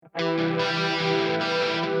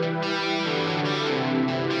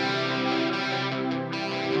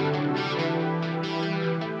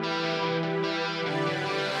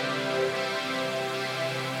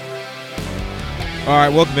All right,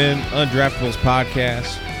 welcome in, Undraftables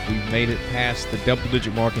Podcast. We've made it past the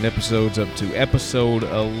double-digit mark in episodes up to episode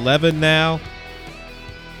 11 now.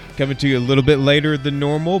 Coming to you a little bit later than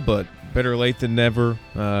normal, but better late than never.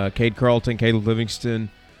 Cade Carlton, Caleb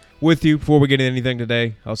Livingston with you. Before we get into anything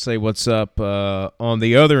today, I'll say what's up on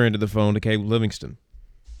the other end of the phone to Caleb Livingston.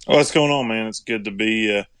 Oh, what's going on, man? It's good to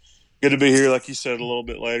be here, like you said, a little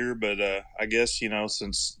bit later. But I guess,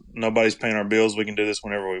 since nobody's paying our bills, we can do this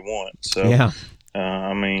whenever we want. So, yeah.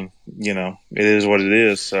 It is what it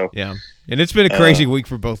is. So yeah, and it's been a crazy week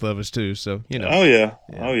for both of us too. So Oh yeah.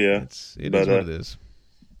 It is what it is.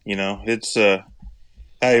 It's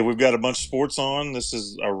hey, we've got a bunch of sports on. This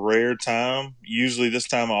is a rare time. Usually, this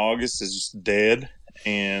time of August is just dead,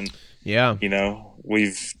 and yeah,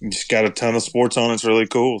 we've just got a ton of sports on. It's really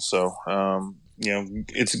cool. So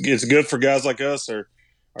it's good for guys like us are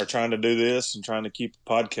trying to do this and trying to keep the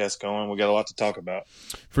podcast going. We got a lot to talk about.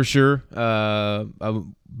 For sure. I've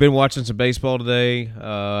been watching some baseball today.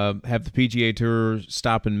 Have the PGA Tour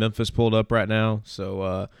stop in Memphis pulled up right now.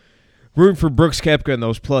 So rooting for Brooks Koepka and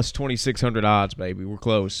those plus 2,600 odds, baby. We're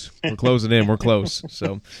close. We're closing in. We're close.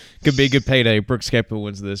 So could be a good payday if Brooks Koepka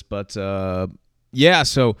wins this. But, so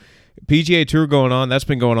PGA Tour going on. That's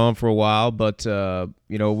been going on for a while, but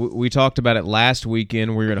we talked about it last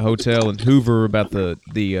weekend. We were in a hotel in Hoover about the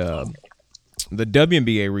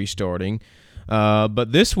WNBA restarting.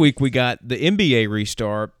 But this week we got the NBA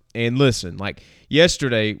restart. And listen, like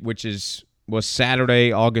yesterday, which was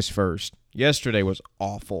Saturday, August 1st. Yesterday was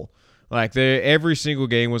awful. Like every single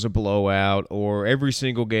game was a blowout, or every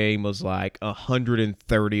single game was like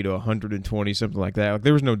 130 to 120, something like that. Like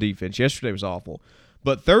there was no defense. Yesterday was awful.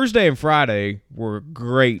 But Thursday and Friday were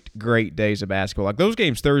great, great days of basketball. Like those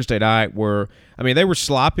games Thursday night they were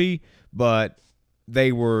sloppy, but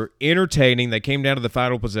they were entertaining. They came down to the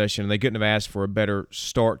final possession, and they couldn't have asked for a better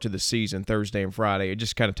start to the season Thursday and Friday. It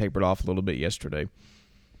just kind of tapered off a little bit yesterday.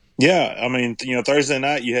 Yeah, Thursday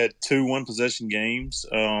night you had 2 one-possession games.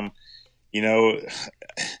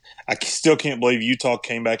 I still can't believe Utah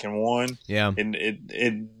came back and won. Yeah. And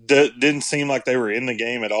it didn't seem like they were in the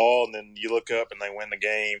game at all, and then you look up and they win the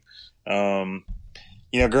game.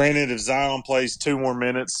 Granted, if Zion plays 2 more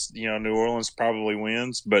minutes, New Orleans probably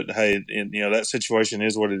wins. But, hey, that situation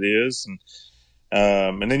is what it is.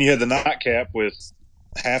 And then you had the nightcap with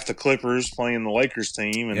half the Clippers playing the Lakers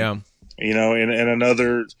team. And, and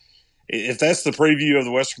another – if that's the preview of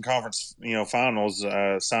the Western Conference, finals,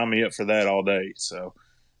 sign me up for that all day. So,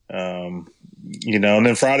 and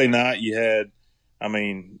then Friday night you had,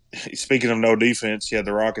 speaking of no defense, you had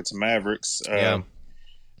the Rockets and Mavericks.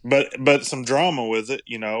 But some drama with it,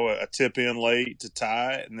 a tip in late to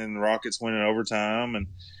tie it, and then the Rockets win in overtime, and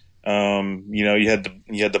you had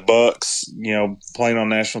the Bucks, playing on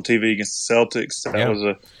national TV against the Celtics. That was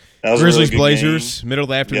a Grizzlies really good Blazers game. Middle of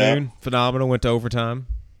the afternoon, phenomenal. Went to overtime.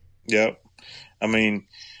 Yep.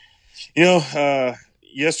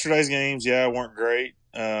 Yesterday's games, weren't great.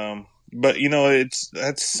 But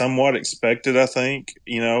that's somewhat expected, I think.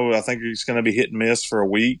 I think it's going to be hit and miss for a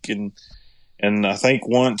week. And I think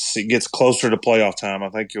once it gets closer to playoff time, I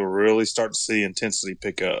think you'll really start to see intensity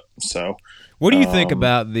pick up. So what do you think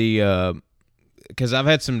about the because I've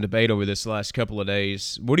had some debate over this the last couple of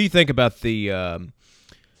days. What do you think about the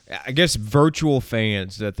virtual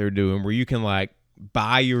fans that they're doing, where you can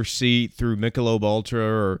buy your seat through Michelob Ultra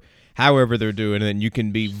or however they're doing it, and you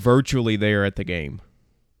can be virtually there at the game?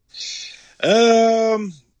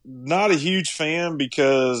 Not a huge fan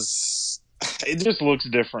because it just looks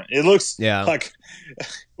different. It looks like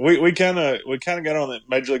we kind of got on that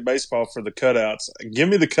Major League Baseball for the cutouts. Give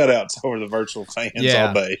me the cutouts over the virtual fans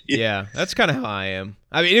all day. Yeah, that's kind of how I am.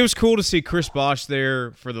 It was cool to see Chris Bosh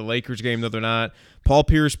there for the Lakers game the other night. Paul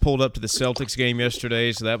Pierce pulled up to the Celtics game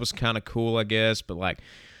yesterday, so that was kind of cool, I guess. But,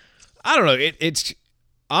 I don't know. It's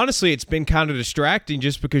honestly, it's been kind of distracting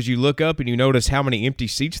just because you look up and you notice how many empty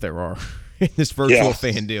seats there are in this virtual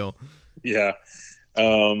fan deal. Yeah.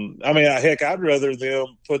 Heck, I'd rather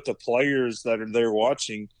them put the players that are there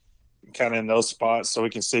watching kind of in those spots so we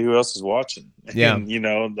can see who else is watching. Yeah. And,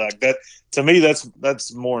 that to me,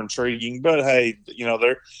 that's more intriguing. But hey,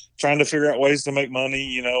 they're trying to figure out ways to make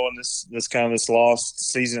money, in this lost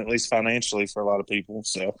season, at least financially for a lot of people.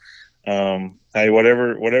 So, hey,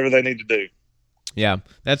 whatever they need to do. Yeah,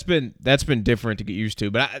 that's been different to get used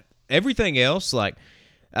to. But everything else,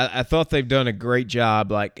 I thought they've done a great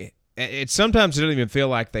job. Sometimes it doesn't even feel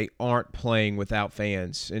like they aren't playing without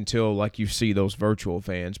fans until you see those virtual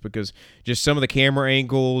fans, because just some of the camera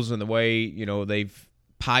angles and the way they've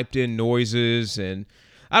piped in noises, and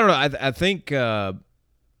I don't know. I think the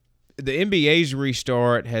NBA's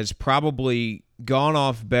restart has probably gone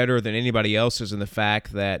off better than anybody else's in the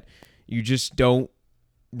fact that you just don't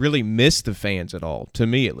really miss the fans at all, to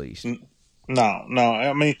me at least. No.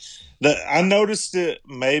 I mean, I noticed it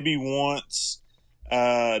maybe once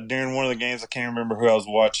during one of the games. I can't remember who I was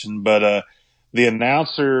watching, but the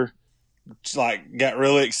announcer got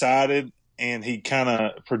really excited, and he kind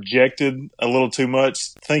of projected a little too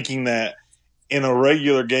much, thinking that in a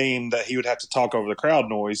regular game that he would have to talk over the crowd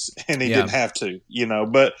noise, and he didn't have to,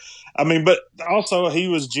 But but also he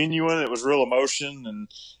was genuine. It was real emotion, and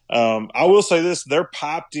I will say this: their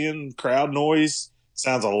piped-in crowd noise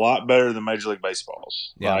sounds a lot better than Major League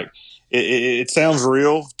Baseball's. Yeah. It sounds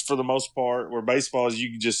real for the most part. Where baseball is,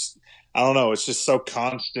 you just, I don't know, it's just so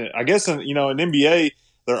constant. I guess in NBA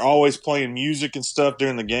they're always playing music and stuff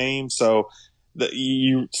during the game, so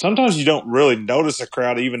sometimes you don't really notice a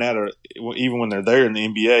crowd even when they're there in the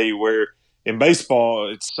NBA. Where in baseball,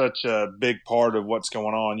 it's such a big part of what's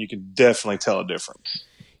going on. You can definitely tell a difference.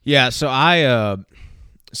 Yeah. So I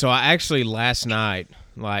actually last night,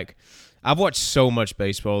 I've watched so much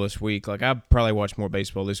baseball this week. I've probably watched more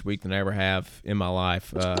baseball this week than I ever have in my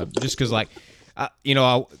life. Just because,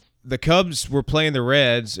 the Cubs were playing the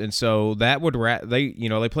Reds, and so that would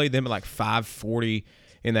they played them at 5:40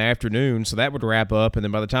 in the afternoon, so that would wrap up, and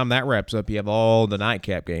then by the time that wraps up, you have all the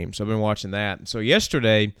nightcap games. So I've been watching that. And so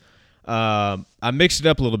yesterday, I mixed it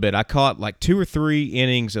up a little bit. I caught 2 or 3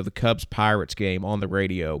 innings of the Cubs-Pirates game on the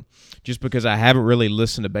radio, just because I haven't really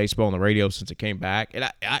listened to baseball on the radio since it came back. And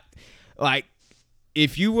I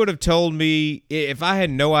if you would have told me, if I had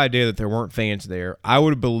no idea that there weren't fans there, I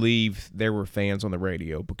would have believed there were fans on the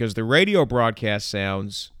radio, because the radio broadcast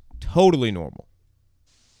sounds totally normal.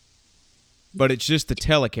 But it's just the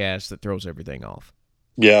telecast that throws everything off.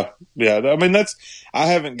 Yeah. I mean, I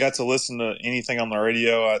haven't got to listen to anything on the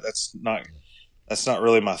radio. That's not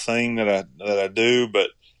really my thing that I do.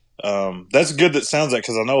 But that's good. That sounds like,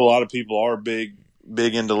 because I know a lot of people are big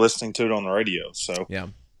into listening to it on the radio. So yeah.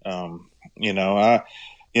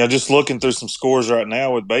 Just looking through some scores right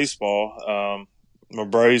now with baseball. My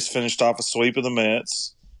Braves finished off a sweep of the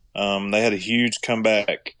Mets. They had a huge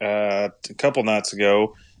comeback a couple nights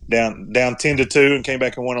ago. Down 10-2 and came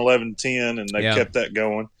back and won 11-10, and they kept that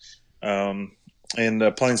going.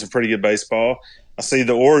 And playing some pretty good baseball. I see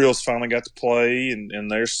the Orioles finally got to play,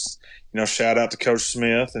 and there's shout out to Coach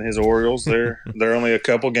Smith and his Orioles. They're only a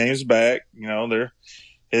couple games back.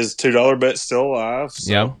 His $2 bet's still alive.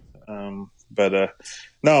 So, yeah.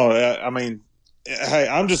 No, I mean, hey,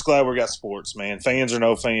 I'm just glad we got sports, man. Fans or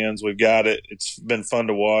no fans, we've got it. It's been fun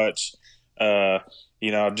to watch.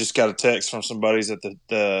 I've just got a text from some buddies that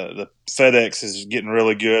the FedEx is getting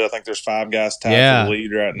really good. I think there's 5 guys tied for the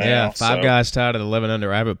lead right now. Yeah, 5 guys tied at 11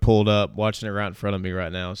 under. I have it pulled up, watching it right in front of me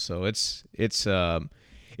right now. So it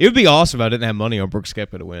would be awesome if I didn't have money on Brooks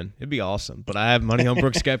Koepka to win. It'd be awesome, but I have money on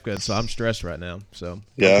Brooks Koepka, so I'm stressed right now. So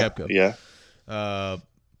Koepka. Yeah.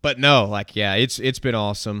 But no, it's been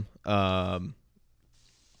awesome.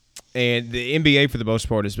 And the NBA, for the most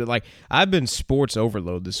part, has been I've been sports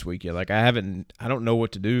overload this weekend. I don't know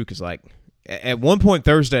what to do, because at one point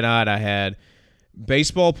Thursday night I had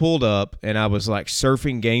baseball pulled up and I was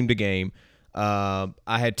surfing game to game. I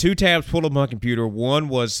had 2 tabs pulled up on my computer. One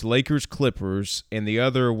was Lakers Clippers, and the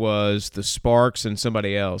other was the Sparks and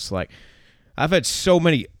somebody else. I've had so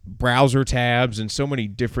many browser tabs and so many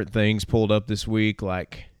different things pulled up this week.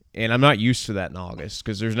 And I'm not used to that in August,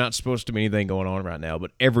 because there's not supposed to be anything going on right now,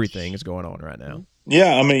 but everything is going on right now.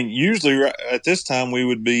 Yeah, I mean, usually at this time we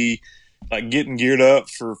would be getting geared up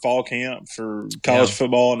for fall camp for college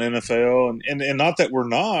football and NFL, and not that we're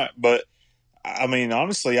not, but I mean,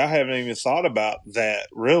 honestly, I haven't even thought about that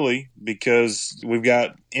really, because we've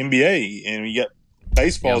got NBA and we got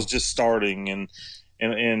baseball's just starting, and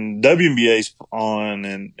WNBA's on,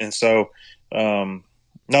 and so no,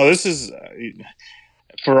 this is.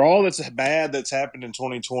 For all that's bad that's happened in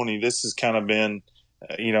 2020, this has kind of been,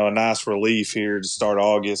 a nice relief here to start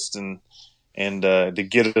August and to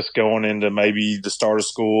get us going into maybe the start of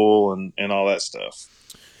school and all that stuff.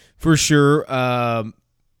 For sure.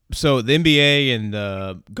 So the NBA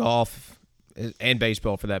and golf and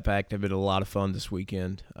baseball, for that fact, have been a lot of fun this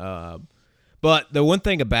weekend. But the one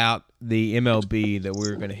thing about the MLB that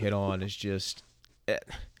we're going to hit on is just,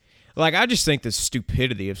 I just think the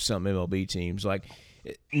stupidity of some MLB teams.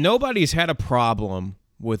 Nobody's had a problem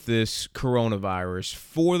with this coronavirus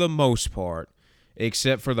for the most part,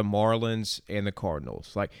 except for the Marlins and the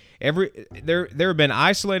Cardinals. There have been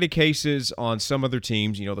isolated cases on some other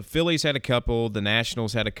teams. The Phillies had a couple, the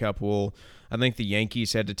Nationals had a couple. I think the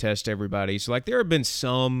Yankees had to test everybody. So there have been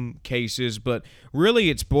some cases, but really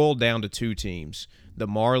it's boiled down to 2 teams: the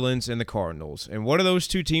Marlins and the Cardinals. And what do those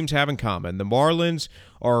two teams have in common? The Marlins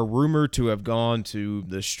are rumored to have gone to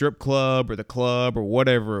the strip club or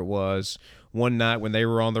whatever it was one night when they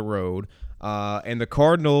were on the road. And the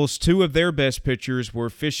Cardinals, two of their best pitchers were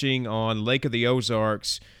fishing on Lake of the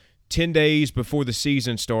Ozarks 10 days before the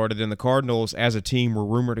season started, and the Cardinals, as a team, were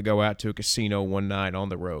rumored to go out to a casino one night on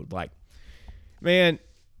the road. Like, man,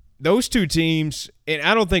 those two teams, and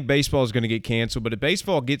I don't think baseball is going to get canceled, but if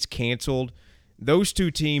baseball gets canceled, those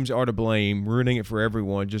two teams are to blame, ruining it for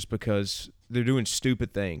everyone just because they're doing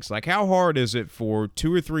stupid things. Like, how hard is it for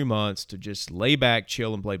 2 or 3 months to just lay back,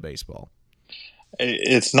 chill, and play baseball?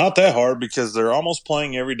 It's not that hard because they're almost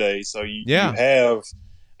playing every day. So you have –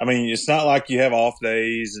 I mean, it's not like you have off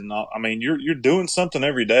days, and I mean, you're doing something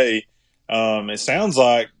every day. It sounds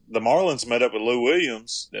like the Marlins met up with Lou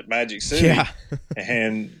Williams at Magic City,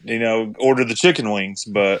 and ordered the chicken wings.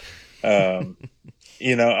 But I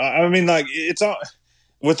mean, like it's all,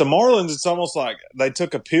 with the Marlins, it's almost like they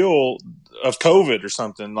took a pill of COVID or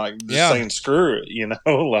something, like just saying screw it, and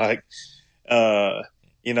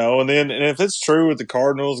if it's true with the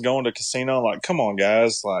Cardinals going to casino, like come on,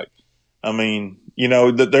 guys, like. I mean,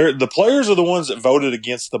 the players are the ones that voted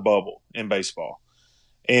against the bubble in baseball,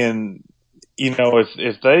 and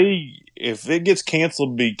if it gets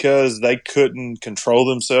canceled because they couldn't control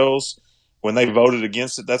themselves when they voted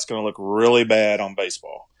against it, that's going to look really bad on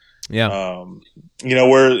baseball. Yeah,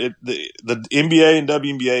 where the NBA and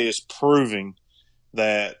WNBA is proving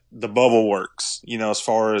that the bubble works. As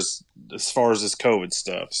far as this COVID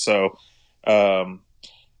stuff. So,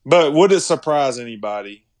 but would it surprise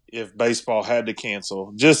anybody if baseball had to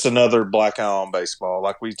cancel? Just another black eye on baseball,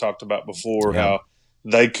 like we talked about before, how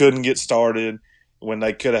they couldn't get started when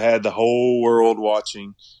they could have had the whole world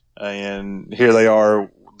watching, and here they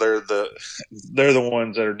are. They're the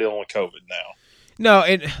ones that are dealing with COVID now. No,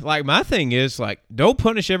 and like my thing is like, don't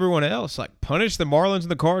punish everyone else. Like punish the Marlins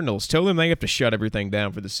and the Cardinals. Tell them they have to shut everything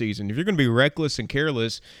down for the season. If you're going to be reckless and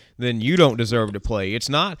careless, then you don't deserve to play. It's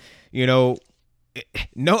not, none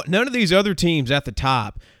of these other teams at the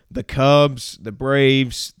top. The Cubs, the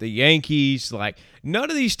Braves, the Yankees, like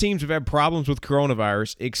none of these teams have had problems with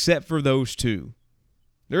coronavirus except for those two.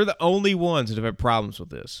 They're the only ones that have had problems with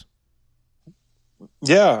this.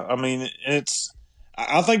 Yeah, I mean,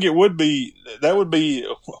 I think that would be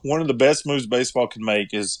one of the best moves baseball could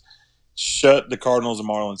make is shut the Cardinals and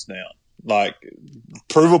Marlins down. Like,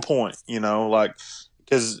 prove a point,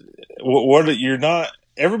 because you're not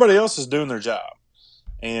 – everybody else is doing their job.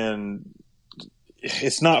 And –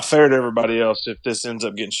 it's not fair to everybody else if this ends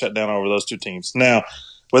up getting shut down over those two teams. Now,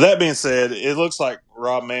 with that being said, it looks like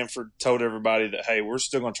Rob Manfred told everybody that, hey, we're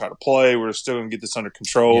still going to try to play. We're still going to get this under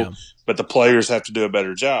control, but the players have to do a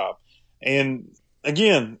better job. And,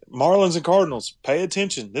 again, Marlins and Cardinals, pay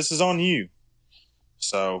attention. This is on you.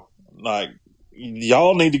 So, like,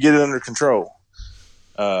 y'all need to get it under control.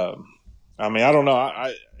 I mean, I don't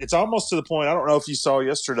know. It's almost to the point, I don't know if you saw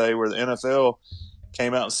yesterday where the NFL –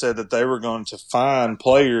 came out and said that they were going to fine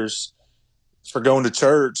players for going to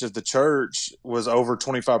church if the church was over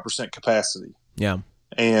 25% capacity. Yeah.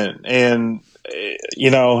 And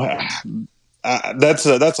that's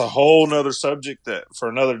a whole nother subject that for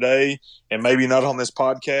another day and maybe not on this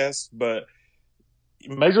podcast, but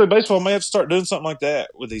Major League Baseball may have to start doing something like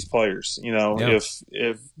that with these players,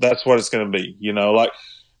 if that's what it's going to be, like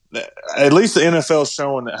at least the NFL is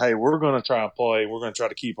showing that, hey, we're going to try and play. We're going to try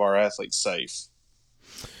to keep our athletes safe.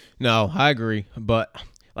 No, I agree. But,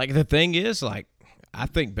 like, the thing is, like, I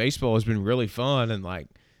think baseball has been really fun, and, like,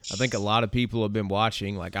 I think a lot of people have been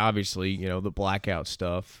watching. Like, obviously, the blackout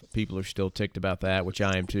stuff. People are still ticked about that, which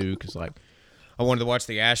I am too, because, like, I wanted to watch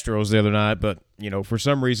the Astros the other night, but, for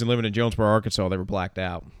some reason, living in Jonesboro, Arkansas, they were blacked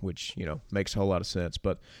out, which, makes a whole lot of sense.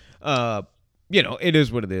 But, it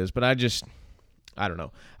is what it is. But I don't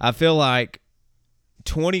know. I feel like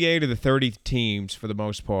 28 of the 30 teams, for the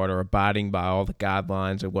most part, are abiding by all the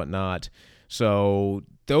guidelines and whatnot. So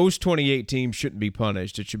those 28 teams shouldn't be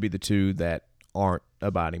punished. It should be the two that aren't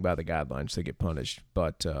abiding by the guidelines that get punished.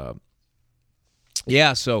 But, so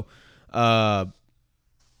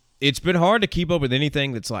it's been hard to keep up with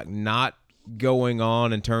anything that's, like, not going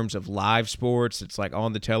on in terms of live sports. It's, like,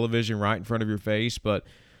 on the television right in front of your face. But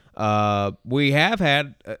we have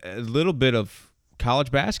had a little bit of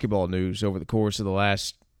college basketball news over the course of the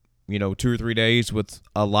last, 2 or 3 days, with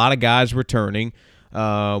a lot of guys returning.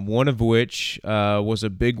 One of which was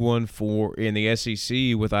a big one in the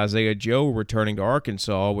SEC with Isaiah Joe returning to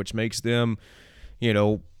Arkansas, which makes them,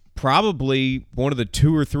 probably one of the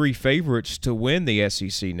 2 or 3 favorites to win the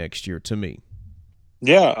SEC next year to me.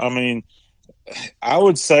 Yeah, I mean, I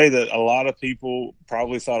would say that a lot of people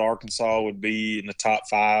probably thought Arkansas would be in the top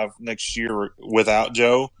 5 next year without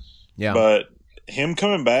Joe, Yeah. but him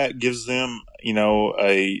coming back gives them,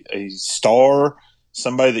 a star,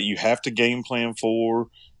 somebody that you have to game plan for,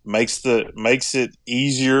 makes it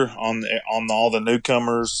easier on all the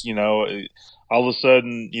newcomers. All of a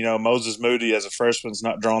sudden, Moses Moody as a freshman's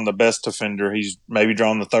not drawn the best defender; he's maybe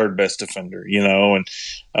drawn the third best defender. And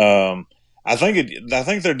I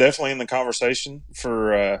think they're definitely in the conversation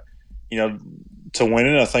for to win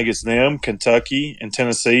it. I think it's them, Kentucky, and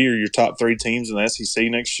Tennessee are your top 3 teams in the SEC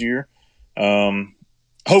next year.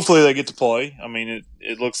 Hopefully they get to play. I mean,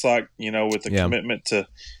 it looks like, with the commitment to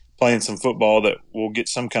playing some football that we'll get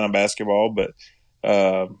some kind of basketball. But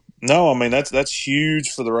no, I mean, that's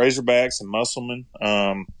huge for the Razorbacks and Musselman.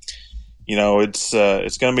 It's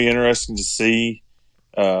going to be interesting to see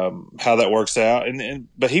how that works out.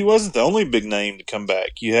 But he wasn't the only big name to come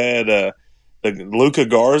back. You had the Luka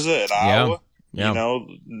Garza at Iowa. Yeah.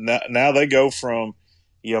 Now they go from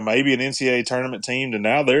maybe an NCAA tournament team to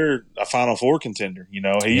now they're a Final Four contender.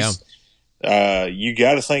 He's you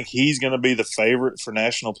got to think he's going to be the favorite for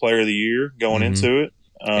National Player of the Year going into it.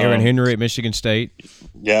 Aaron Henry at Michigan State.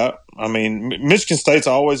 Yeah, I mean Michigan State's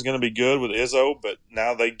always going to be good with Izzo, but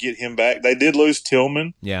now they get him back. They did lose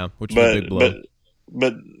Tillman. Yeah, which was a big blow.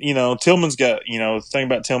 But Tillman's got the thing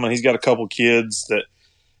about Tillman, he's got a couple kids that.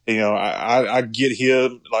 I get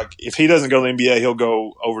him. Like, if he doesn't go to the NBA, he'll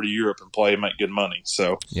go over to Europe and play and make good money.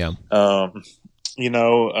 So, yeah.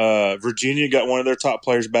 Virginia got one of their top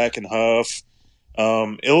players back in Huff.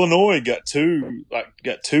 Illinois got two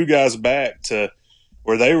guys back to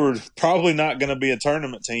where they were probably not going to be a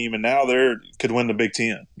tournament team, and now they could win the Big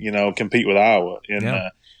Ten. Compete with Iowa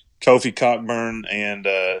and Kofi Cockburn and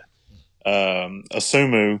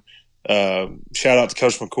Asumu. Shout out to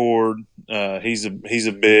Coach McCord. He's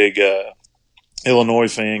a big Illinois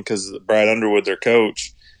fan because Brad Underwood, their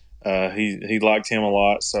coach, he liked him a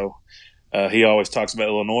lot. So he always talks about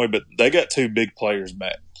Illinois. But they got 2 big players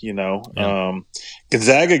back.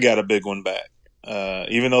 Gonzaga got a big one back.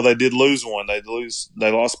 Even though they did lose one, they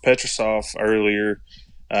lost Petrosov earlier.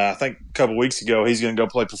 I think a couple weeks ago. He's going to go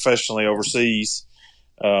play professionally overseas,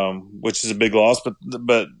 which is a big loss. But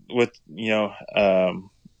with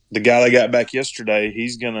the guy they got back yesterday,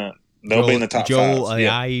 they'll be in the top 5. Joel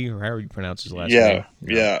Ayayi, or however you pronounce his last name.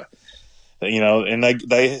 Yeah. And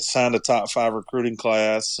they signed a top 5 recruiting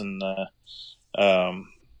class, and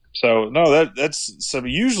so no, that's so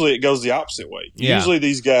usually it goes the opposite way. Yeah. Usually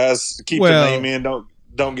these guys keep their name in,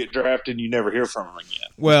 don't get drafted, and you never hear from them again.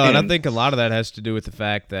 Well, and I think a lot of that has to do with the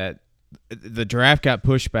fact that the draft got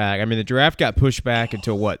pushed back. I mean, the draft got pushed back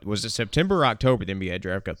until what was it, September or October? The NBA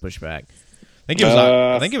draft got pushed back. I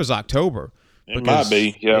think it was October. It might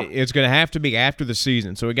be, yeah. It's going to have to be after the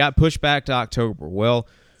season, so it got pushed back to October. Well,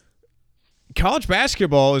 college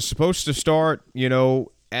basketball is supposed to start,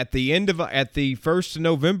 at the 1st of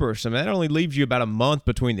November. So that only leaves you about a month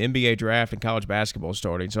between the NBA draft and college basketball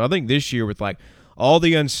starting. So I think this year, with like all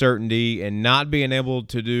the uncertainty and not being able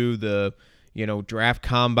to do the draft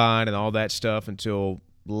combine and all that stuff until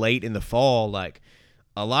late in the fall, like,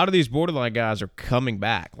 a lot of these borderline guys are coming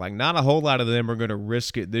back. Like, not a whole lot of them are going to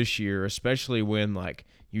risk it this year, especially when, like,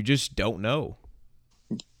 you just don't know.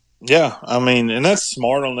 Yeah, I mean, and that's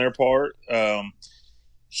smart on their part. I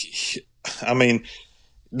mean,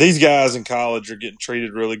 these guys in college are getting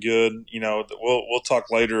treated really good. We'll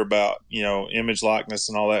talk later about, image likeness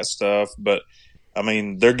and all that stuff. But, I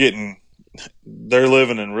mean, they're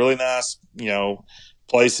living in really nice,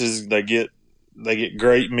 places. They get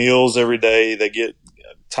great meals every day. They get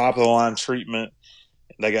top of the line treatment.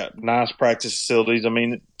 They got nice practice facilities. I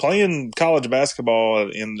mean, playing college basketball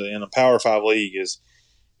in a Power 5 league is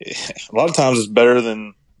a lot of times it's better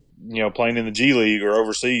than playing in the G League or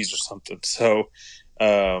overseas or something. So,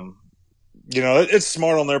 it's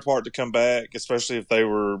smart on their part to come back, especially if they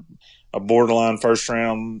were a borderline first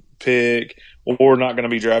round pick or not going to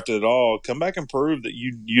be drafted at all. Come back and prove that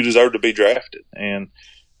you deserve to be drafted. And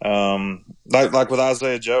like with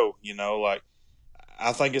Isaiah Joe,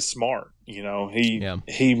 I think it's smart. He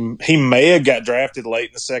may have got drafted late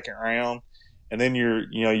in the 2nd round, and then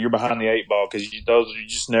you're behind the 8 ball because you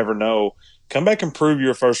just never know. Come back and prove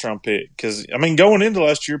you're a first round pick. Because I mean, going into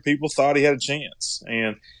last year, people thought he had a chance,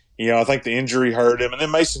 and I think the injury hurt him. And then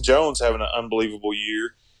Mason Jones having an unbelievable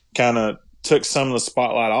year kind of took some of the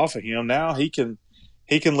spotlight off of him. Now he can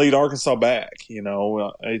lead Arkansas back.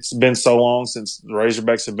 It's been so long since the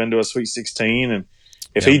Razorbacks have been to a Sweet 16, and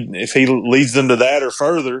if he leads them to that or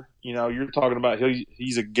further, you're talking about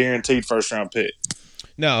he's a guaranteed first round pick.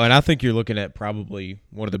 No, and I think you're looking at probably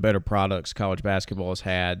one of the better products college basketball has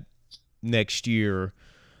had next year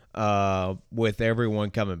with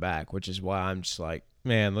everyone coming back, which is why I'm just like,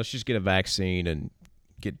 man, let's just get a vaccine and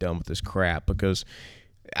get done with this crap, because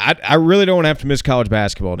I really don't want to have to miss college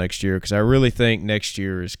basketball next year, because I really think next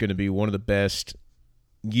year is going to be one of the best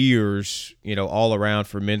years, all around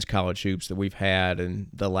for men's college hoops that we've had in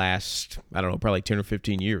the last, I don't know, probably 10 or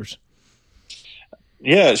 15 years.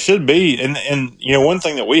 Yeah, it should be. And one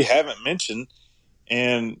thing that we haven't mentioned,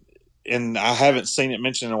 and I haven't seen it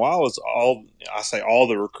mentioned in a while, is all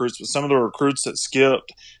the recruits, but some of the recruits that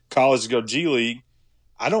skipped college to go G League,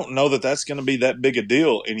 I don't know that that's going to be that big a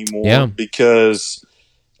deal anymore, because,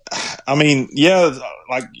 I mean,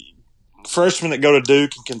 like freshmen that go to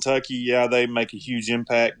Duke and Kentucky, they make a huge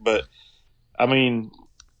impact, but I mean,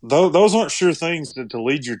 those aren't sure things to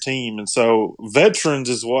lead your team. And so veterans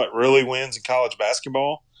is what really wins in college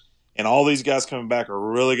basketball. And all these guys coming back are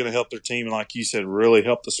really going to help their team. And like you said, really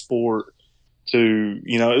help the sport to,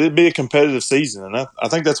 it'd be a competitive season. And I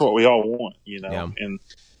think that's what we all want, And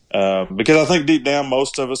because I think deep down,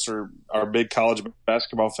 most of us are big college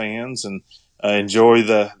basketball fans and enjoy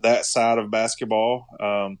that side of basketball.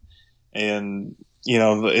 And,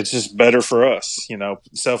 it's just better for us,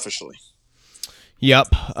 selfishly. Yep.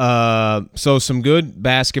 So some good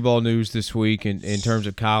basketball news this week in terms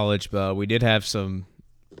of college, but we did have some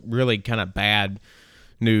really kind of bad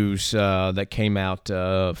news that came out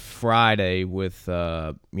Friday with,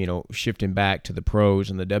 shifting back to the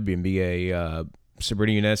pros and the WNBA.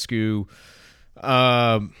 Sabrina Ionescu.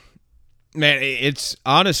 Man, it's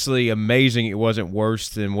honestly amazing it wasn't worse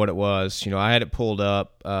than what it was. I had it pulled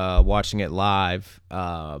up, watching it live,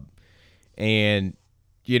 and,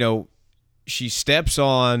 she steps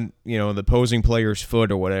on, the opposing player's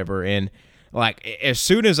foot or whatever, and like as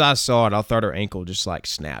soon as I saw it, I thought her ankle just like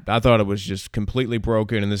snapped. I thought it was just completely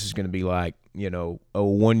broken, and this is going to be like, a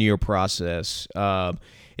 1-year process.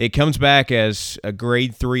 It comes back as a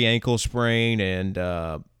grade 3 ankle sprain, and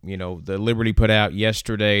the Liberty put out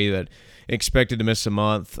yesterday that expected to miss a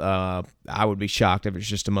month. I would be shocked if it's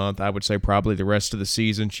just a month. I would say probably the rest of the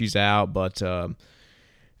season she's out, but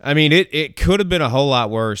I mean, it could have been a whole lot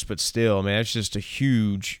worse, but still, man, it's just a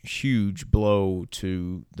huge, huge blow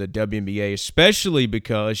to the WNBA, especially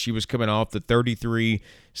because she was coming off the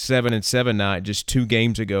 33-7-7 night just 2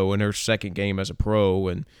 games ago in her second game as a pro,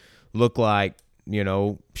 and looked like,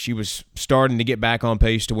 she was starting to get back on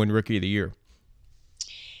pace to win Rookie of the Year.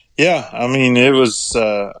 Yeah, I mean, it was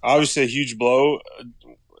obviously a huge blow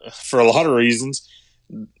for a lot of reasons.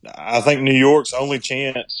 I think New York's only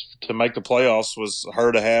chance to make the playoffs was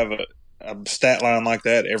her to have a stat line like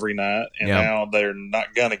that every night, and now they're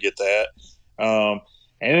not going to get that. And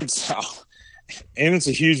it's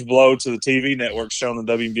a huge blow to the TV network showing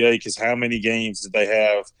the WNBA, because how many games did they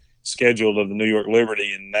have scheduled of the New York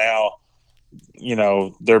Liberty, and now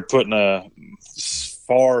they're putting a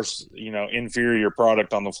far inferior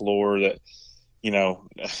product on the floor that in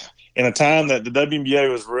a time that the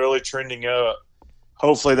WNBA was really trending up.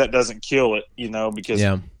 Hopefully that doesn't kill it, because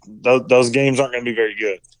those games aren't going to be very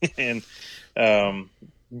good. And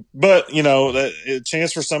but that a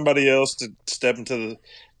chance for somebody else to step into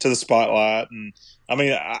the spotlight. And I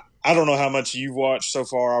mean, I don't know how much you've watched so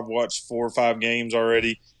far. I've watched 4 or 5 games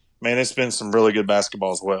already. Man, it's been some really good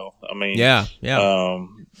basketball as well. I mean, and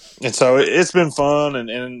so it's been fun,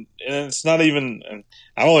 and it's not even.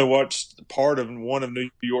 I only watched part of one of New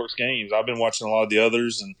York's games. I've been watching a lot of the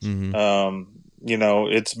others, and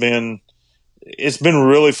it's been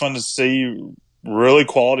really fun to see really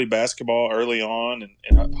quality basketball early on,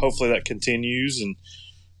 and hopefully that continues, and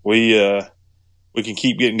we can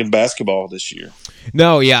keep getting good basketball this year.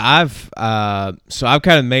 No, yeah, I've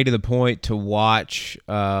kind of made it a point to watch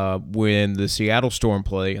when the Seattle Storm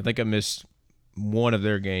play. I think I missed one of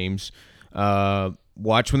their games.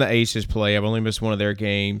 Watch when the Aces play. I've only missed one of their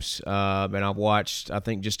games, and I've watched, I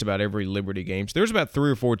think, just about every Liberty game. So there's about 3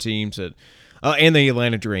 or 4 teams that. And the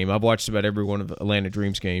Atlanta Dream. I've watched about every one of Atlanta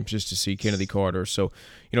Dream's games just to see Kennedy Carter. So,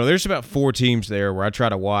 there's about 4 teams there where I try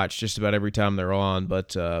to watch just about every time they're on.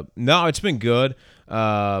 But, no, it's been good.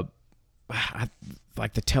 Like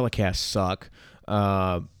the telecasts suck.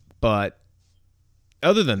 But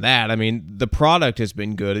other than that, I mean, the product has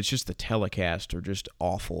been good. It's just the telecasts are just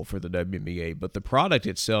awful for the WNBA. But the product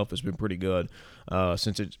itself has been pretty good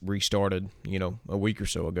since it restarted, a week or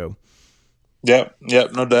so ago. Yep,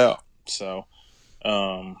 no doubt. So,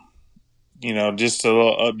 just a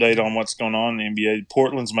little update on what's going on in the NBA.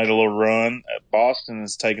 Portland's made a little run. Boston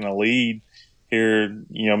is taking a lead here,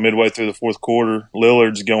 midway through the fourth quarter.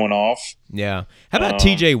 Lillard's going off. Yeah. How about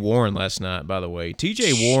T.J. Warren last night, by the way?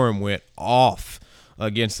 T.J. Warren went off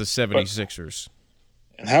against the 76ers.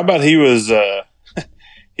 And how about he was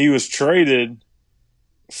he was traded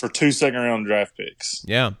for 2 second-round draft picks.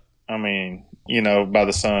 Yeah. I mean, by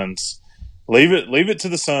the Suns. Leave it to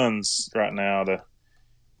the Suns right now to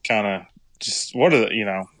kind of just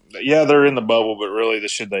yeah, they're in the bubble, but really,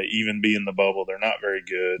 should they even be in the bubble? They're not very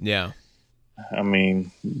good. Yeah. I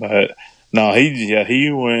mean, but no,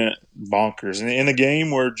 he went bonkers in a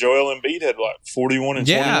game where Joel Embiid had 41 and 21.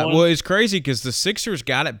 Yeah, well, it's crazy because the Sixers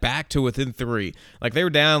got it back to within 3. Like they were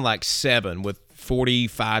down 7 with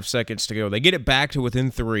 45 seconds to go. They get it back to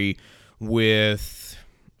within 3 with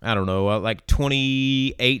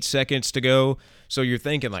 28 seconds to go. So you're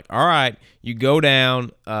thinking all right, you go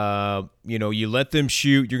down, you let them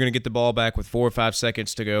shoot. You're going to get the ball back with 4 or 5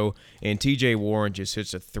 seconds to go. And T.J. Warren just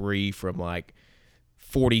hits a 3 from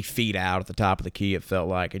 40 feet out at the top of the key, it felt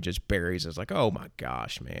like. It just buries us. Oh, my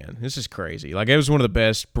gosh, man. This is crazy. It was one of the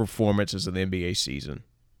best performances of the NBA season.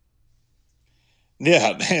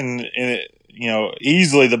 Yeah, and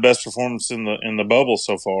easily the best performance in the bubble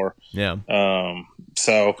so far. Yeah.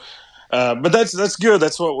 But that's good.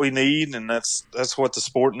 That's what we need, and that's what the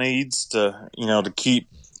sport needs to keep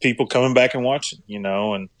people coming back and watching.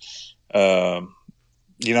 And I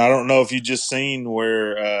don't know if you just seen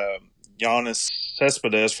where Giannis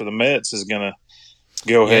Cespedes for the Mets is going to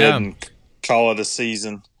go ahead and call it a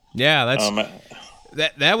season. Yeah,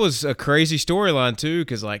 that was a crazy storyline too,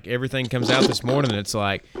 because everything comes out this morning, and it's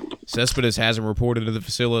Cespedes hasn't reported to the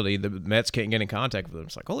facility. The Mets can't get in contact with him.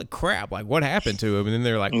 It's holy crap! What happened to him? And then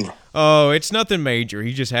they're oh, it's nothing major.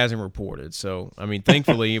 He just hasn't reported. So I mean,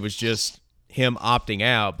 thankfully it was just him opting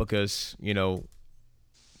out because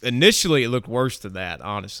initially it looked worse than that,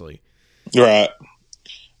 honestly. Right.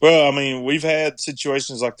 Well, I mean, we've had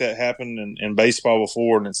situations like that happen in baseball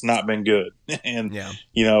before, and it's not been good. And,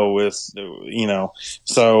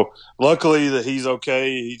 so luckily that he's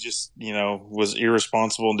okay. He just, was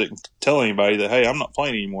irresponsible and didn't tell anybody that, hey, I'm not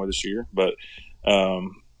playing anymore this year. But,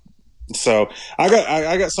 so I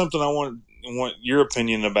got something I want your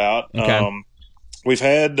opinion about. Okay. We've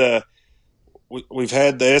had the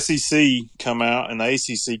SEC come out and the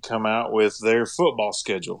ACC come out with their football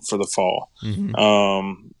schedule for the fall.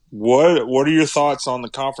 Mm-hmm. What are your thoughts on the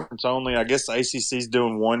conference only? I guess the ACC is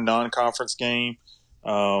doing one non-conference game.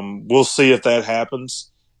 We'll see if that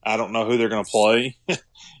happens. I don't know who they're going to play,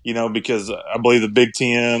 because I believe the Big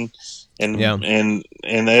Ten and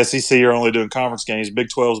the SEC are only doing conference games. Big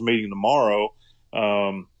 12's meeting tomorrow.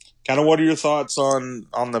 Kind of what are your thoughts on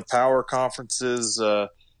the power conferences? And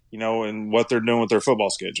what they're doing with their football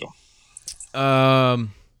schedule. I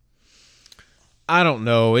don't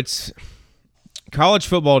know. It's college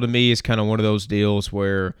football to me is kind of one of those deals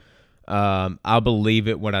where I'll believe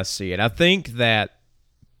it when I see it. I think that,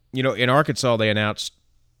 in Arkansas they announced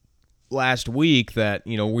last week that,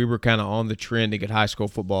 we were kind of on the trend to get high school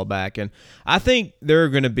football back. And I think there are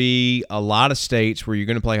going to be a lot of states where you're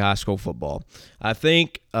going to play high school football. I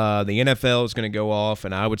think the NFL is going to go off,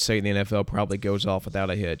 and I would say the NFL probably goes off without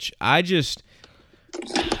a hitch.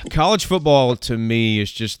 College football to me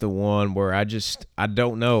is just the one where I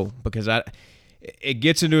don't know, because it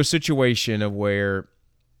gets into a situation of where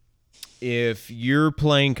if you're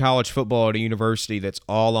playing college football at a university that's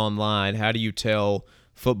all online, how do you tell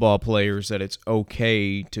football players that it's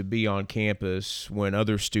okay to be on campus when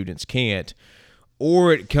other students can't?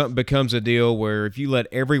 Or it becomes a deal where if you let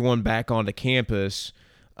everyone back onto campus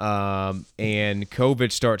and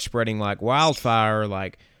COVID starts spreading like wildfire,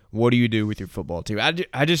 what do you do with your football team?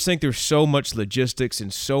 I just think there's so much logistics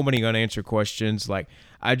and so many unanswered questions.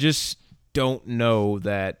 I just don't know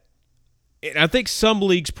that. And I think some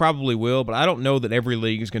leagues probably will, but I don't know that every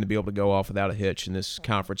league is going to be able to go off without a hitch in this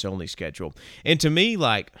conference-only schedule. And to me,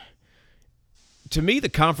 the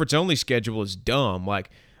conference-only schedule is dumb.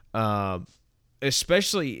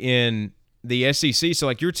 Especially in the SEC.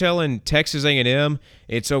 So, you're telling Texas A&M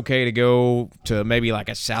it's okay to go to maybe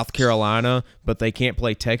a South Carolina, but they can't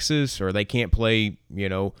play Texas, or they can't play,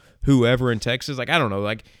 whoever in Texas. I don't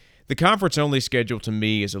know. The conference-only schedule to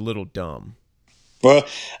me is a little dumb. Well,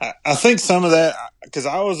 I think some of that, because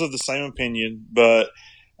I was of the same opinion, but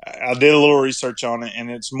I did a little research on it,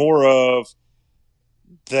 and it's more of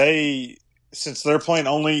since they're playing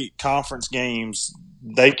only conference games,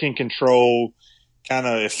 they can control kind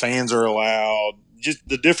of if fans are allowed, just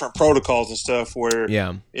the different protocols and stuff where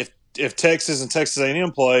if Texas and Texas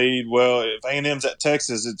A&M played, well, if A&M's at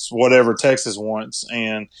Texas, it's whatever Texas wants,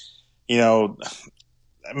 and,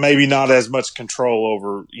 maybe not as much control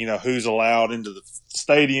over, who's allowed into the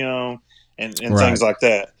stadium and things like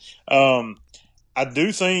that. I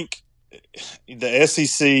do think the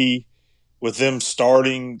SEC, with them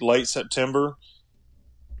starting late September,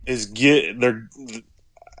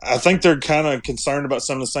 I think they're kind of concerned about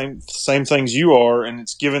some of the same things you are, and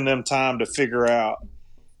it's giving them time to figure out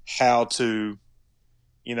how to,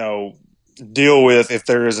 you know, deal with if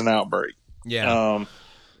there is an outbreak. Yeah.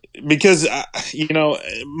 Because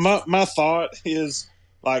my thought is,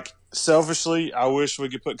 like, selfishly, I wish we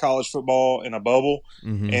could put college football in a bubble,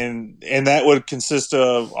 Mm-hmm. and that would consist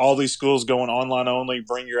of all these schools going online only.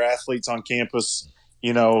 Bring your athletes on campus,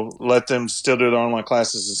 let them still do their online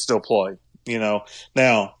classes and still play.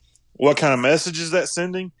 Now, what kind of message is that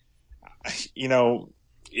sending?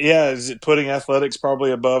 Yeah, is it putting athletics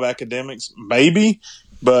probably above academics? Maybe,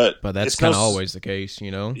 but But that's it's no. kind of always the case,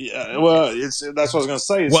 Yeah, well, that's what I was going to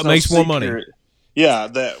say. It's What no makes more money? secret. Yeah,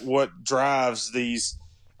 that what drives these.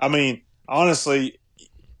 I mean, honestly,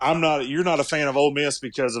 You're not a fan of Ole Miss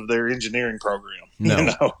because of their engineering program.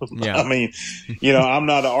 No. Yeah. I mean, I'm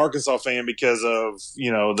not an Arkansas fan because of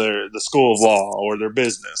the school of law or their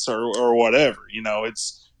business or whatever.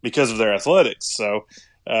 It's because of their athletics. So,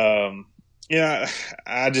 yeah,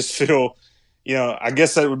 I just feel, I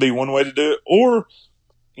guess that would be one way to do it. Or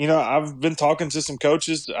I've been talking to some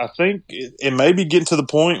coaches. I think it may be getting to the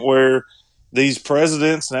point where these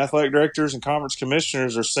presidents and athletic directors and conference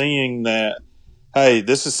commissioners are seeing that, hey,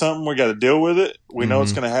 this is something we got to deal with it. We know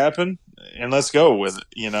it's going to happen, and let's go with it.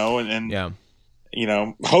 Yeah.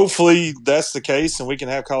 Hopefully that's the case, and we can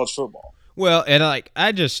have college football. Well, and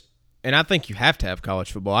I think you have to have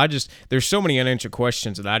college football. There's so many unanswered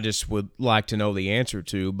questions that I just would like to know the answer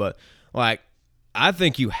to, but I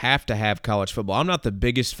think you have to have college football. I'm not the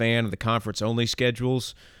biggest fan of the conference-only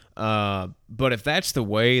schedules, but if that's the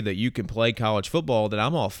way that you can play college football, then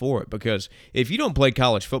I'm all for it, because if you don't play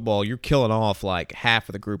college football, you're killing off like half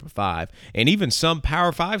of the group of five, and even some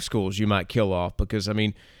Power 5 schools you might kill off because, I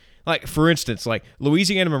mean, like, for instance, like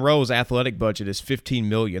Louisiana Monroe's athletic budget is $15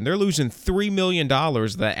 million. They're losing $3 million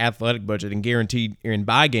of that athletic budget in guaranteed in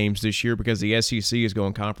buy games this year because the SEC is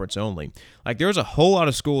going conference only. Like, there's a whole lot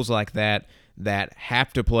of schools like that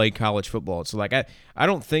have to play college football. So, like, I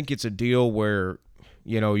don't think it's a deal where,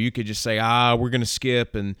 you could just say, we're going to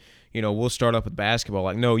skip and, we'll start up with basketball.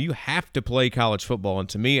 Like, no, you have to play college football, and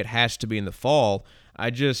to me it has to be in the fall.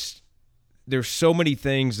 There's so many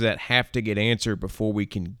things that have to get answered before we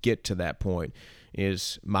can get to that point,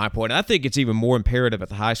 is my point. I think it's even more imperative at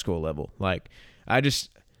the high school level. Like, I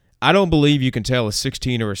don't believe you can tell a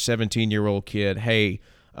 16 or a 17-year-old kid, hey,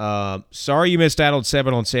 sorry you missed out on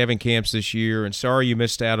 7-on-7 camps this year, and sorry you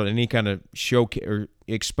missed out on any kind of show or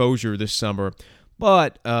exposure this summer,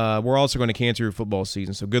 but we're also going to cancel your football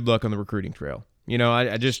season, so good luck on the recruiting trail.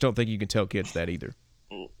 I just don't think you can tell kids that either.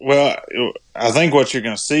 Well, I think what you're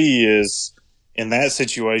going to see is, in that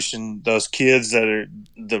situation, those kids that are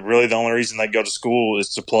really the only reason they go to school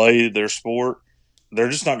is to play their sport. They're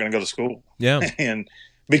just not going to go to school. Yeah. And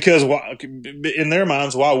because in their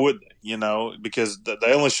minds, why would they? Because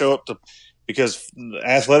they only show up because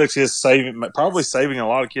athletics is probably saving a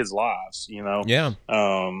lot of kids' lives. Yeah.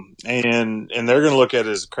 And they're going to look at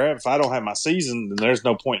it as crap. If I don't have my season, then there's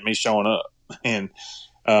no point in me showing up. And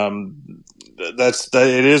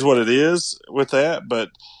it is what it is with that. But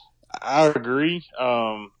I agree.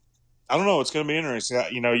 I don't know. It's going to be interesting.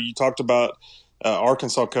 You talked about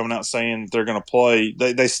Arkansas coming out saying they're going to play.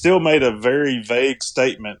 They still made a very vague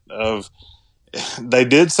statement of they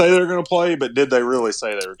did say they're going to play, but did they really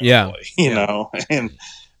say they were going to play? You know, and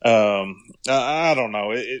I don't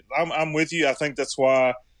know. I'm with you. I think that's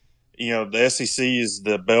why the SEC is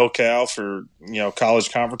the bell cow for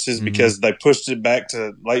college conferences, because they pushed it back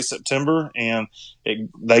to late September, and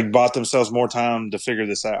they bought themselves more time to figure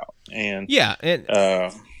this out. And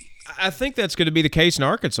I think that's going to be the case in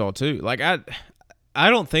Arkansas too. Like, I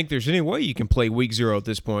don't think there's any way you can play week 0 at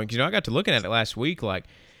this point, because I got to looking at it last week. Like,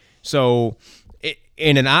 so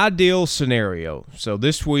in an ideal scenario, so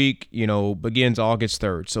this week begins August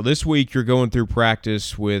 3rd. So this week you're going through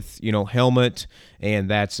practice with helmet, and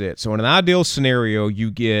that's it. So in an ideal scenario, you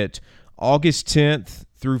get August 10th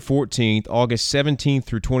through 14th, August 17th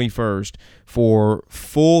through 21st for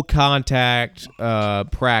full contact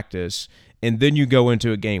practice, and then you go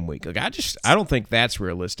into a game week. Like, I don't think that's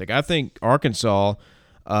realistic. I think Arkansas,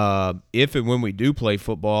 if and when we do play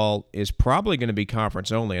football, is probably going to be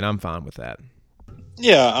conference only, and I'm fine with that.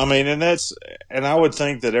 Yeah, I mean, and I would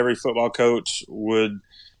think that every football coach would,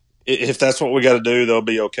 if that's what we got to do, they'll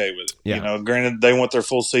be okay with it. Yeah. Granted, they want their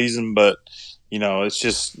full season, but it's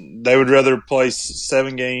just they would rather play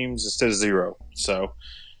 7 games instead of 0. So,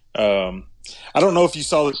 I don't know if you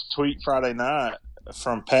saw this tweet Friday night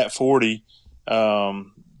from Pat Forty,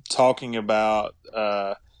 talking about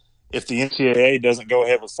if the NCAA doesn't go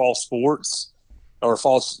ahead with fall sports or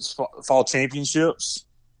fall championships,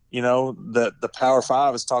 that the Power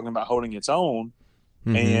Five is talking about holding its own,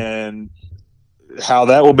 Mm-hmm. and how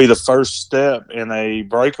that will be the first step in a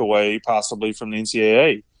breakaway possibly from the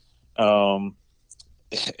NCAA.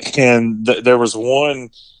 And there was one,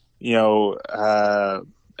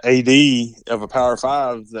 AD of a Power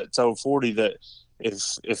Five that told 40 that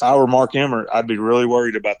if I were Mark Emmert, I'd be really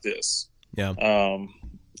worried about this. Yeah.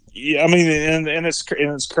 Yeah, I mean, and it's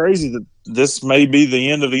crazy that this may be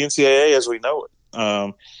the end of the NCAA as we know it.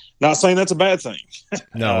 Not saying that's a bad thing.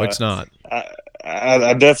 No, it's not.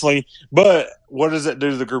 I definitely, but what does that do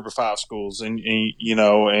to the group of five schools, and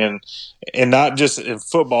not just in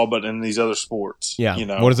football, but in these other sports? Yeah.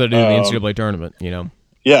 What does that do to the NCAA tournament? Yeah.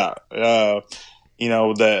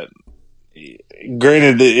 That.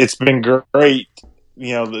 Granted, it's been great. The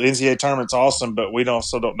NCAA tournament's awesome, but we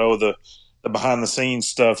also don't know the behind the scenes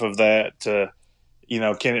stuff of that.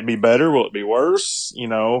 Can it be better? Will it be worse?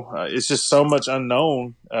 It's just so much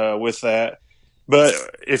unknown with that. But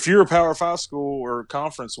if you're a Power Five school or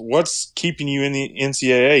conference, what's keeping you in the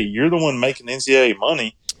NCAA? You're the one making NCAA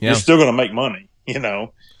money. Yeah. You're still going to make money,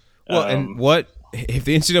 Well, and what if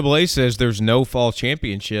the NCAA says there's no fall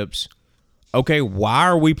championships? Okay, why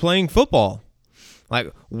are we playing football?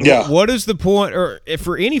 Like, what is the point, or if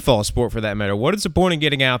for any fall sport for that matter, what is the point of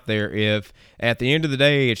getting out there if at the end of the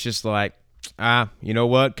day it's just like, you know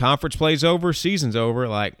what, conference play's over, season's over,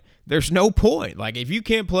 like, there's no point. Like, if you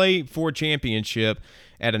can't play for a championship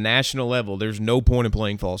at a national level, there's no point in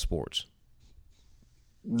playing fall sports.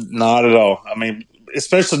 Not at all. I mean,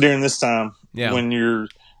 especially during this time when you're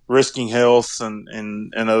risking health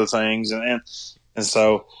and other things. And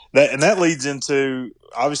so that leads into,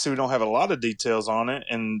 obviously we don't have a lot of details on it,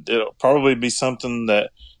 and it'll probably be something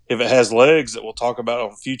that if it has legs that we'll talk about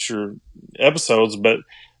on future episodes, but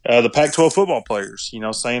the Pac-12 football players,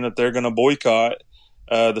 saying that they're going to boycott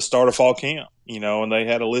the start of fall camp, and they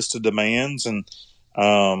had a list of demands, and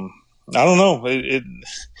I don't know.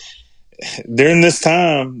 During this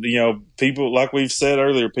time, people, like we've said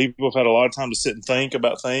earlier, people have had a lot of time to sit and think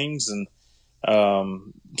about things, and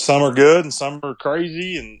some are good and some are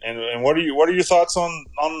crazy. And what are your thoughts on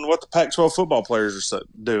what the Pac-12 football players are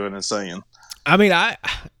doing and saying? I mean, I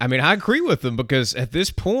agree with them, because at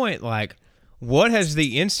this point, like, what has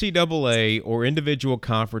the NCAA or individual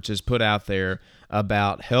conferences put out there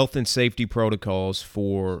about health and safety protocols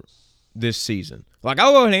for this season? Like,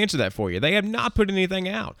 I'll go ahead and answer that for you. They have not put anything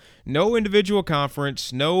out. No individual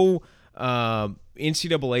conference, no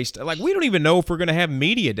NCAA like, we don't even know if we're going to have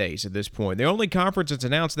media days at this point. The only conference that's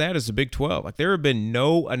announced that is the Big 12. Like, there have been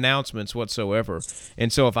no announcements whatsoever.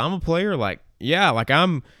 And so if I'm a player, like,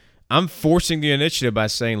 I'm forcing the initiative by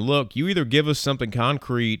saying, look, you either give us something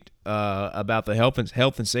concrete about the health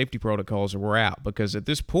and safety protocols, or we're out. Because at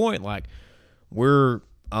this point, like, we're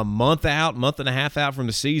a month and a half out from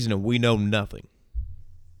the season, and we know nothing.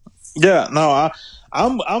 Yeah, no,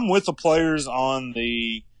 I'm with the players on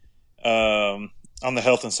the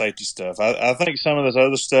health and safety stuff. I think some of this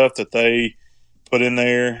other stuff that they put in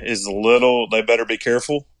there is they better be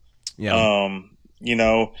careful. Yeah.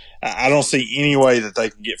 I don't see any way that they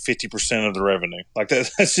can get 50% of the revenue. Like that.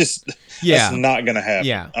 That's not going to happen.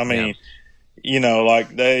 Yeah. I mean,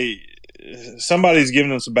 somebody's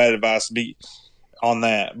giving them some bad advice on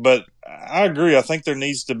that. But I agree. I think there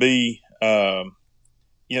needs to be,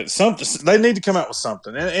 something. They need to come out with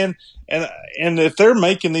something. And if they're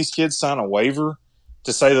making these kids sign a waiver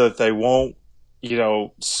to say that they won't,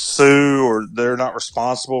 sue, or they're not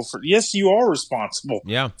responsible for. Yes, you are responsible.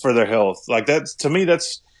 For their health. Like that's, to me,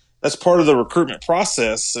 that's part of the recruitment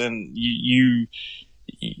process, and you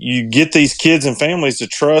get these kids and families to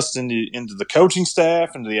trust into the coaching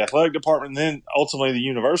staff, into the athletic department, and then ultimately the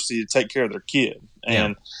university to take care of their kid.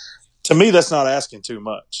 And to me, that's not asking too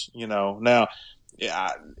much. Now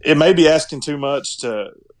it may be asking too much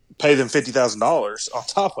to pay them $50,000 on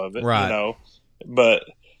top of it. Right. But.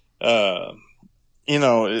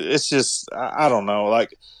 It's just, I don't know.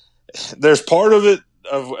 Like, there's part of it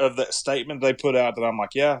of that statement they put out that I'm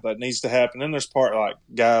like, yeah, that needs to happen. And there's part, like,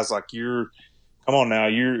 guys, like, come on now,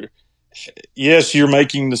 yes, you're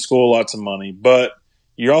making the school lots of money, but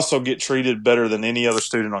you also get treated better than any other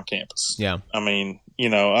student on campus. Yeah. I mean,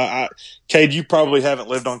 Cade, you probably haven't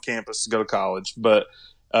lived on campus to go to college, but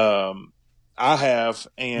I have.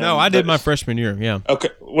 And no, I did my freshman year. Yeah. Okay.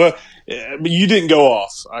 Well, but you didn't go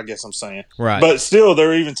off, I guess I'm saying. Right. But still,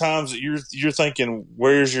 there are even times that you're thinking,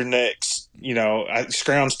 where's your next, I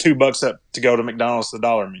scrounge $2 up to go to McDonald's, the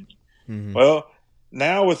dollar menu. Mm-hmm. Well,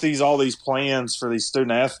 now with all these plans for these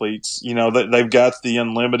student athletes, they've got the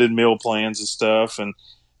unlimited meal plans and stuff. And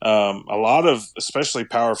a lot of, especially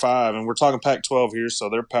Power 5, and we're talking Pac-12 here, so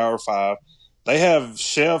they're Power 5. they have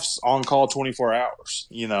chefs on call 24 hours.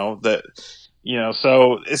 So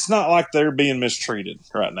it's not like they're being mistreated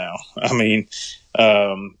right now. I mean,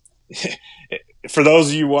 um, for those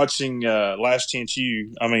of you watching Last Chance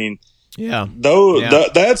U, I mean, Yeah. though Yeah.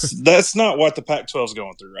 that's not what the Pac-12 is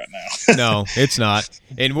going through right now. No, it's not.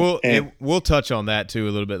 And And we'll touch on that too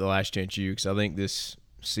a little bit, the Last Chance U, because I think this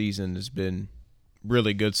season has been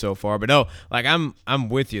really good so far. But no, like I'm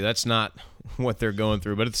with you. That's not what they're going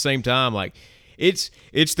through. But at the same time, like it's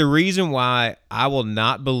the reason why I will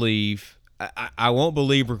not believe I won't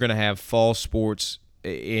believe we're going to have fall sports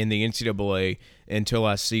in the NCAA until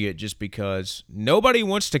I see it, just because nobody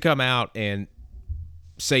wants to come out and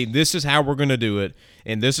say this is how we're going to do it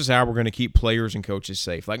and this is how we're going to keep players and coaches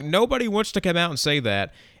safe. Like, nobody wants to come out and say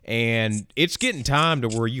that, and it's getting time to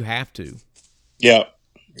where you have to. yeah.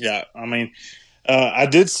 I mean, I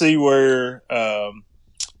did see where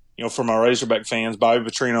for my Razorback fans, Bobby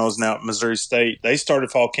Petrino is now at Missouri State. They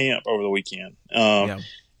started fall camp over the weekend. Yeah.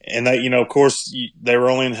 And they, of course, they were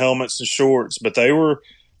only in helmets and shorts, but they were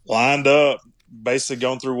lined up, basically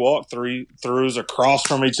going through walkthroughs across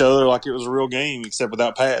from each other like it was a real game, except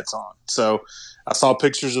without pads on. So I saw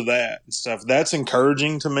pictures of that and stuff. That's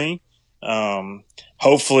encouraging to me.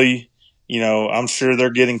 Hopefully, I'm sure they're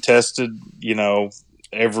getting tested,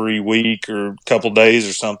 every week or couple days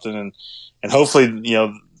or something, and hopefully,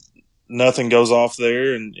 nothing goes off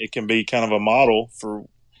there, and it can be kind of a model for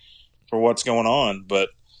what's going on. But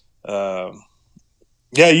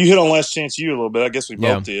yeah, you hit on Last Chance U a little bit. I guess we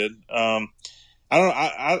both did. I don't know.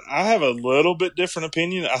 I have a little bit different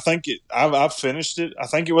opinion. I think I've finished it. I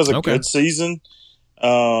think it was a good season.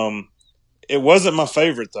 It wasn't my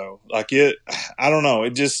favorite though. Like I don't know.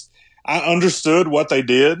 I understood what they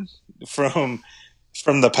did from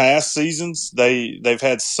the past seasons. They've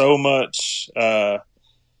had so much. The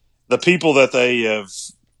people that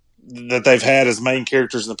they've had as main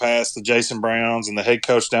characters in the past, the Jason Browns and the head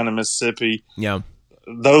coach down in Mississippi. Yeah.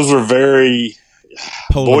 Those were very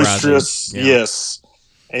boisterous. Yeah. Yes.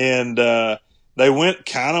 And they went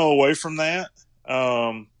kind of away from that.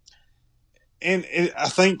 And I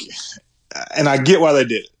think, and I get why they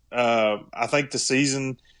did it. I think the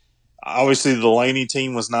season, obviously the Laney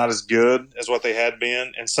team was not as good as what they had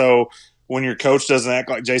been. And so when your coach doesn't act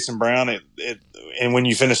like Jason Brown, and when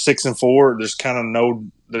you finish 6-4, there's kind of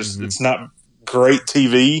it's not great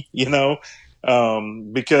TV,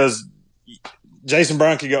 because Jason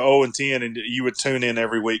Brown could go 0-10 and you would tune in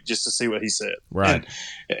every week just to see what he said. Right.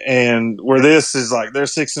 And where this is like, they're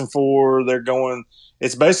 6-4, they're going,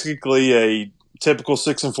 it's basically a typical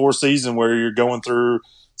 6-4 season where you're going through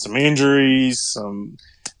some injuries, some,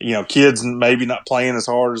 kids maybe not playing as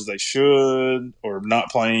hard as they should, or not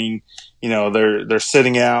playing, they're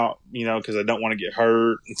sitting out, because they don't want to get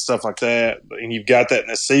hurt and stuff like that. And you've got that in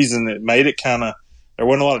this season that made it there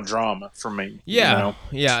wasn't a lot of drama for me. Yeah.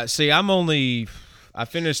 Yeah. See, I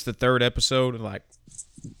finished the third episode, and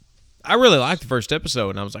I really liked the first episode,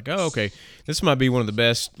 and I was like, oh, okay, this might be one of the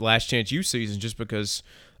best Last Chance U seasons, just because,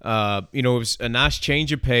 it was a nice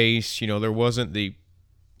change of pace. There wasn't the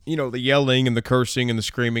yelling and the cursing and the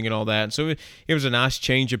screaming and all that. And so it was a nice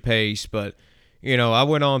change of pace, but I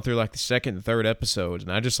went on through the second and third episodes,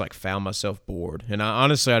 and I just found myself bored. And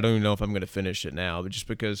honestly, I don't even know if I'm going to finish it now, but just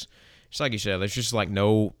because, just like you said, there's just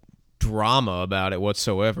no drama about it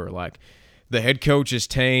whatsoever. The head coach is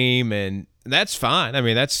tame, and that's fine. I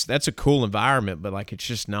mean, that's a cool environment, but it's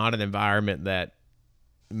just not an environment that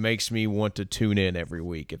makes me want to tune in every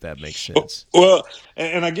week, if that makes sense. Well,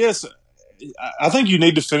 and I guess I think you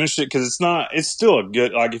need to finish it because it's still a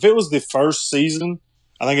good, if it was the first season,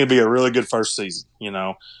 I think it'd be a really good first season,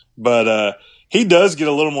 but he does get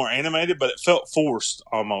a little more animated, but it felt forced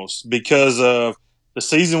almost because of the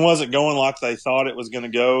season wasn't going like they thought it was going to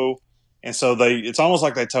go. And so it's almost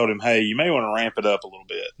like they told him, hey, you may want to ramp it up a little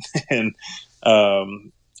bit and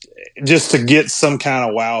just to get some kind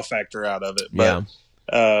of wow factor out of it. But,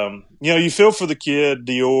 you feel for the kid,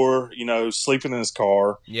 Dior, sleeping in his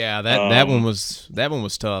car. Yeah, that one was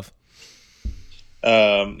tough.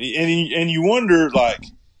 And you wonder,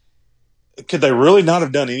 could they really not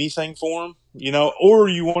have done anything for him? Or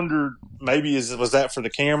you wonder maybe was that for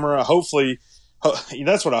the camera? Hopefully,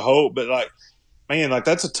 that's what I hope. But man,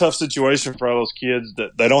 that's a tough situation for all those kids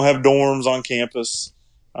that they don't have dorms on campus.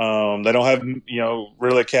 They don't have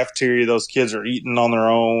really a cafeteria. Those kids are eating on their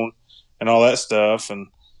own and all that stuff. And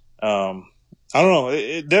I don't know.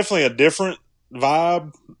 It definitely a different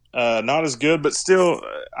vibe. Not as good, but still,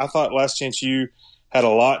 I thought Last Chance U had a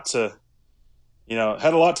lot to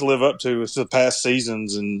live up to with the past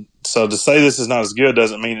seasons, and so to say this is not as good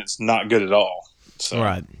doesn't mean it's not good at all. So.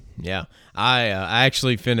 Right. Yeah, I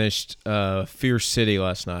actually finished Fierce City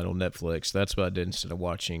last night on Netflix. That's what I did instead of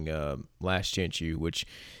watching Last Chance U, which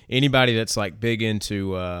anybody that's like big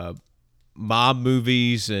into mob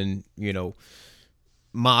movies and,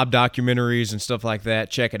 mob documentaries and stuff like that,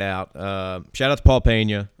 check it out. Shout out to Paul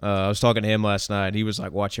Pena. I was talking to him last night. He was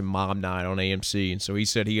like watching Mob Night on AMC, and so he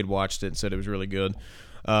said he had watched it and said it was really good.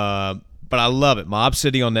 But I love it. Mob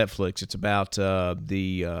City on Netflix. It's about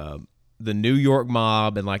the New York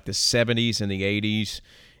mob in like the 70s and the 80s,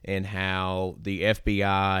 and how the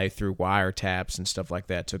FBI through wiretaps and stuff like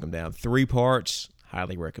that took them down. 3 parts.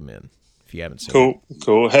 Highly recommend if you haven't seen it.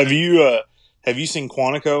 Cool. Have you seen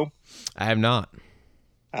Quantico? I have not.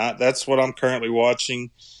 That's what I'm currently watching.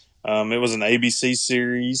 It was an ABC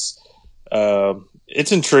series.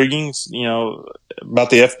 It's intriguing,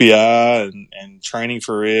 about the FBI and training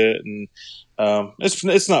for it, and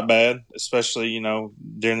it's not bad, especially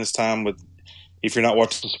during this time if you're not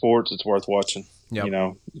watching sports, it's worth watching.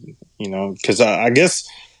 Yep. Because I guess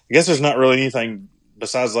there's not really anything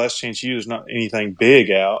besides Last Chance U. There's not anything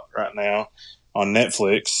big out right now on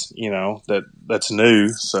Netflix, that's new.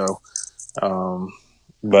 So,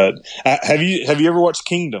 but have you ever watched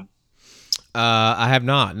Kingdom? I have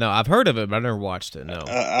not. No, I've heard of it, but I've never watched it. No,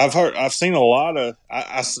 I've seen a lot of.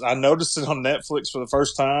 I noticed it on Netflix for the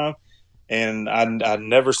first time, and I'd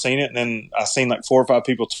never seen it. And then I seen like 4 or 5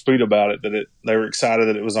 people tweet about it they were excited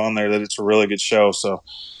that it was on there. That it's a really good show. So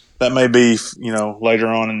that may be later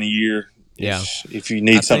on in the year. Yeah. If you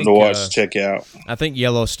need something to watch, check out. I think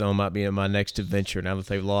Yellowstone might be in my next adventure now that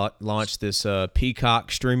they've launched this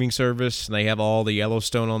Peacock streaming service, and they have all the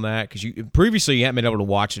Yellowstone on that, because previously you hadn't been able to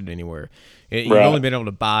watch it anywhere. You've only been able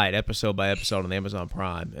to buy it episode by episode on Amazon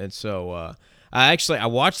Prime. And so I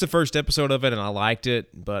watched the first episode of it and I liked it,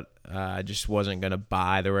 but I just wasn't going to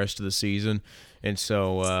buy the rest of the season. And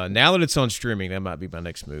so now that it's on streaming, that might be my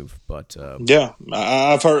next move. But yeah,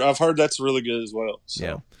 I've heard that's really good as well. So.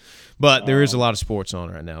 Yeah. But there is a lot of sports on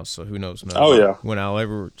right now, so who knows when I'll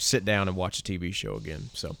ever sit down and watch a TV show again.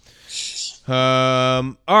 So,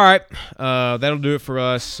 all right, that'll do it for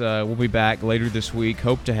us. We'll be back later this week.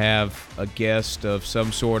 Hope to have a guest of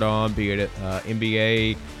some sort on, be it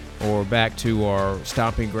NBA or back to our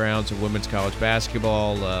stomping grounds of women's college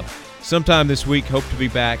basketball. Sometime this week, hope to be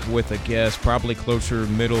back with a guest, probably closer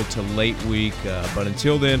middle to late week. But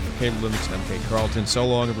until then, for Caleb Livingston, I'm Kate Carlton. So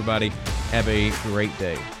long, everybody. Have a great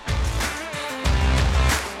day.